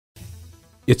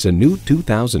It's a new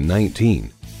 2019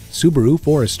 Subaru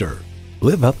Forester.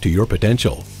 Live up to your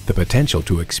potential, the potential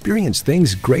to experience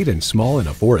things great and small in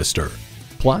a Forester.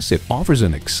 Plus, it offers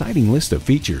an exciting list of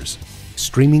features: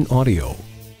 streaming audio,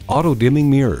 auto-dimming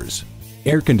mirrors,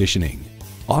 air conditioning,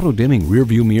 auto-dimming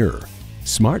rearview mirror,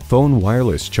 smartphone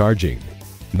wireless charging,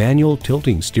 manual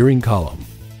tilting steering column,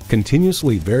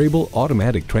 continuously variable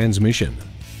automatic transmission,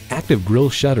 active grille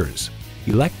shutters,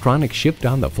 electronic shift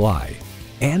on the fly,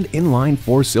 and inline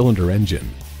 4-cylinder engine.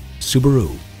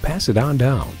 Subaru, pass it on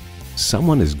down.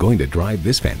 Someone is going to drive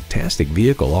this fantastic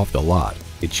vehicle off the lot.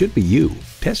 It should be you.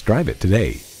 Test drive it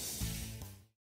today.